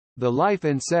The life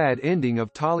and sad ending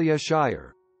of Talia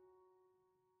Shire.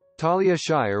 Talia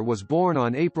Shire was born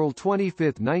on April 25,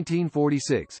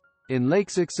 1946, in Lake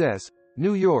Success,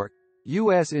 New York,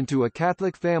 U.S. into a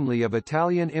Catholic family of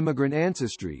Italian immigrant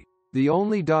ancestry, the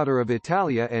only daughter of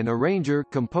Italia and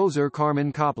arranger-composer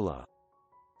Carmine Coppola.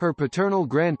 Her paternal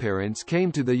grandparents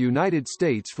came to the United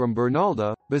States from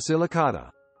Bernalda,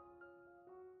 Basilicata.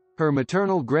 Her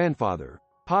maternal grandfather,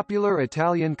 popular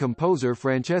Italian composer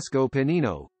Francesco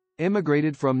Pennino,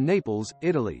 immigrated from Naples,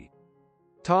 Italy.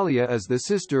 Talia is the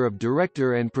sister of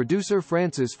director and producer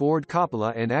Francis Ford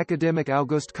Coppola and academic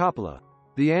Auguste Coppola,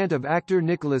 the aunt of actor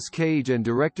Nicolas Cage and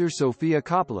director Sofia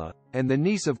Coppola, and the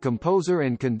niece of composer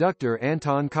and conductor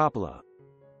Anton Coppola.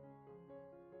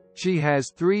 She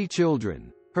has 3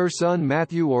 children. Her son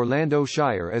Matthew Orlando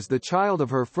Shire is the child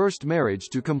of her first marriage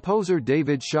to composer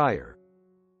David Shire.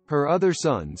 Her other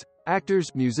sons, actors,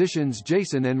 musicians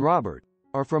Jason and Robert,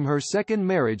 are from her second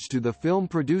marriage to the film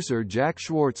producer Jack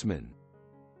Schwartzman.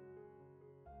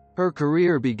 Her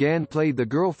career began played the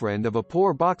girlfriend of a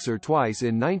poor boxer twice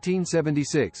in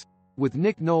 1976, with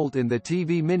Nick Nolte in the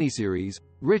TV miniseries,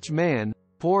 Rich Man,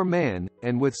 Poor Man,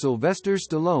 and with Sylvester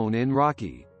Stallone in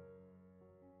Rocky.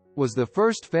 Was the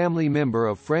first family member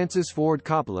of Francis Ford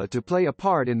Coppola to play a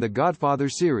part in the Godfather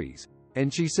series,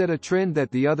 and she set a trend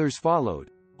that the others followed.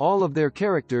 All of their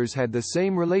characters had the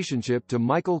same relationship to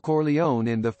Michael Corleone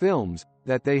in the films,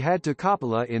 that they had to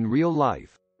Coppola in real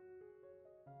life.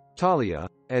 Talia,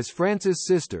 as Francis'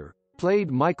 sister,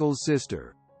 played Michael's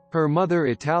sister. Her mother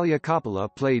Italia Coppola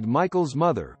played Michael's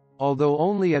mother, although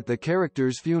only at the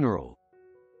character's funeral.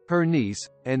 Her niece,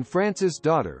 and Francis'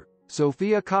 daughter,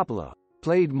 Sofia Coppola,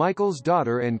 played Michael's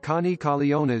daughter and Connie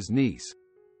Corleone's niece.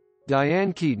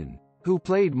 Diane Keaton, who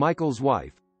played Michael's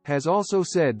wife, has also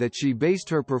said that she based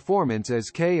her performance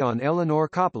as Kay on Eleanor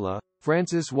Coppola,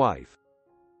 Francis' wife.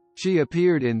 She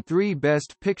appeared in 3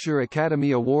 Best Picture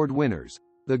Academy Award winners,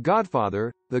 The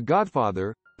Godfather,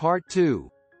 Part 2.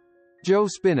 Joe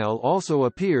Spinell also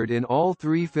appeared in all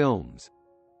 3 films.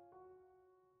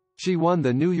 She won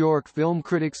the New York Film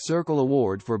Critics Circle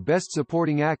Award for Best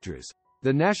Supporting Actress,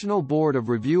 the National Board of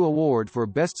Review Award for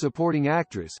Best Supporting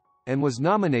Actress, and was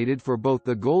nominated for both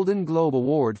the Golden Globe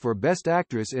Award for Best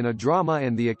Actress in a Drama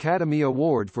and the Academy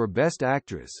Award for Best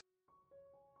Actress.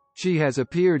 She has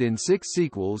appeared in 6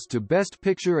 sequels to Best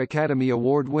Picture Academy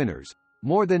Award winners,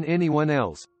 more than anyone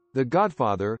else: The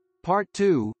Godfather, Part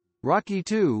 2, Rocky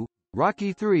II,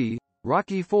 Rocky III,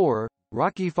 Rocky IV,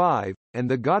 Rocky V, and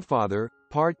The Godfather,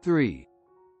 Part 3.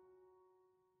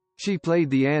 She played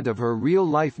the aunt of her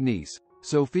real-life niece,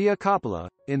 Sofia Coppola,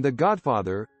 in The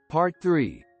Godfather, Part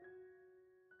 3.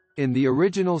 In the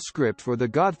original script for The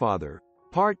Godfather,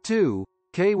 Part 2,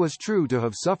 Kay was true to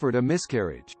have suffered a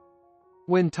miscarriage.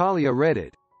 When Talia read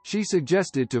it, she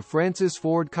suggested to Francis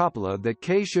Ford Coppola that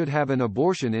Kay should have an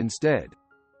abortion instead.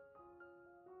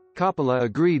 Coppola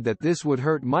agreed that this would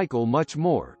hurt Michael much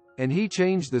more, and he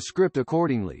changed the script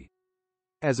accordingly.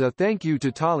 As a thank you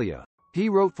to Talia, he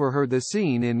wrote for her the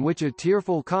scene in which a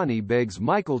tearful Connie begs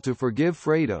Michael to forgive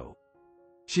Fredo.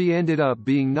 She ended up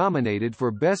being nominated for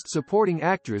Best Supporting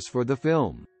Actress for the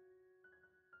film.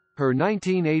 Her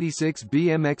 1986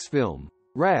 BMX film,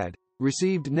 Rad,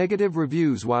 received negative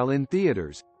reviews while in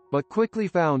theaters, but quickly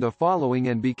found a following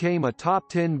and became a top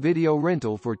 10 video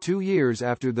rental for 2 years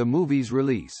after the movie's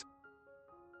release.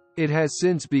 It has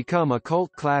since become a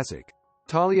cult classic.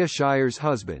 Talia Shire's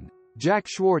husband, Jack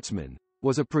Schwartzman,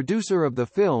 was a producer of the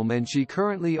film and she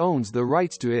currently owns the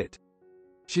rights to it.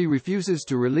 She refuses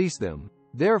to release them,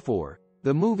 therefore,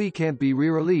 the movie can't be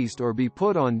re-released or be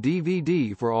put on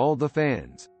DVD for all the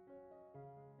fans.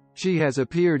 She has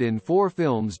appeared in 4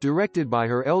 films directed by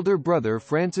her elder brother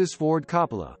Francis Ford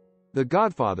Coppola: The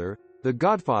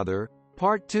Godfather,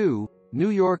 Part 2,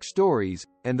 New York Stories,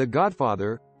 and The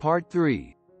Godfather, Part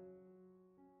 3.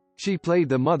 She played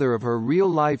the mother of her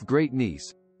real-life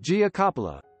great-niece, Gia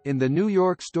Coppola, in the New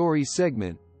York Stories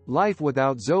segment, Life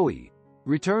Without Zoe,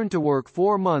 returned to work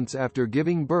 4 months after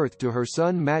giving birth to her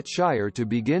son Matt Shire to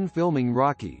begin filming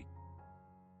Rocky.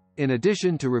 In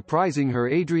addition to reprising her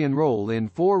Adrian role in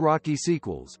 4 Rocky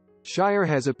sequels, Shire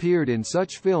has appeared in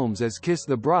such films as Kiss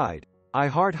the Bride, I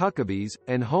Heart Huckabees,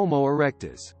 and Homo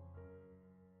Erectus.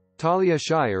 Talia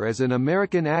Shire is an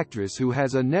American actress who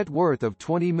has a net worth of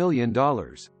 $20 million.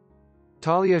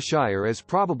 Talia Shire is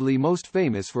probably most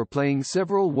famous for playing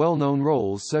several well-known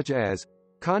roles such as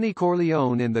Connie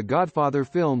Corleone in the Godfather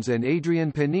films and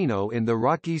Adrian Pennino in the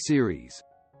Rocky series.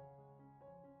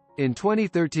 In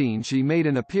 2013 she made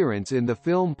an appearance in the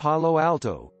film Palo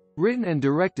Alto, written and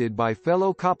directed by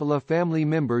fellow Coppola family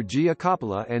member Gia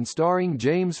Coppola and starring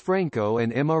James Franco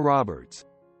and Emma Roberts.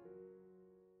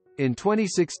 In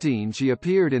 2016 she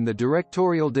appeared in the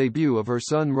directorial debut of her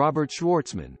son Robert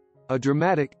Schwartzman, a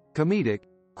dramatic, comedic,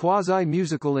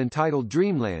 quasi-musical entitled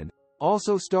Dreamland,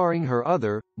 also starring her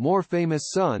other, more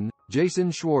famous son, Jason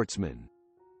Schwartzman.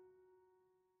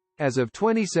 As of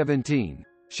 2017,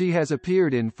 she has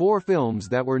appeared in 4 films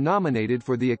that were nominated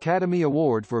for the Academy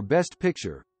Award for Best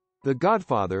Picture: The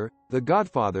Godfather,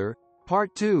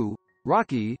 Part 2,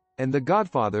 Rocky, and The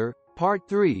Godfather, Part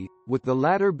 3, with the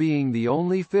latter being the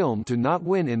only film to not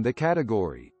win in the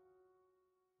category.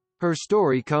 Her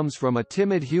story comes from a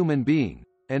timid human being,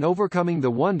 and overcoming the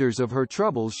wonders of her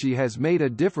troubles she has made a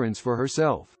difference for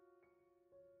herself.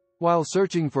 While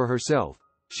searching for herself,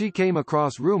 she came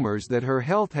across rumors that her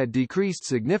health had decreased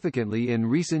significantly in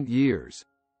recent years.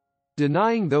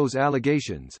 Denying those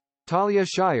allegations, Talia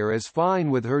Shire is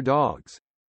fine with her dogs.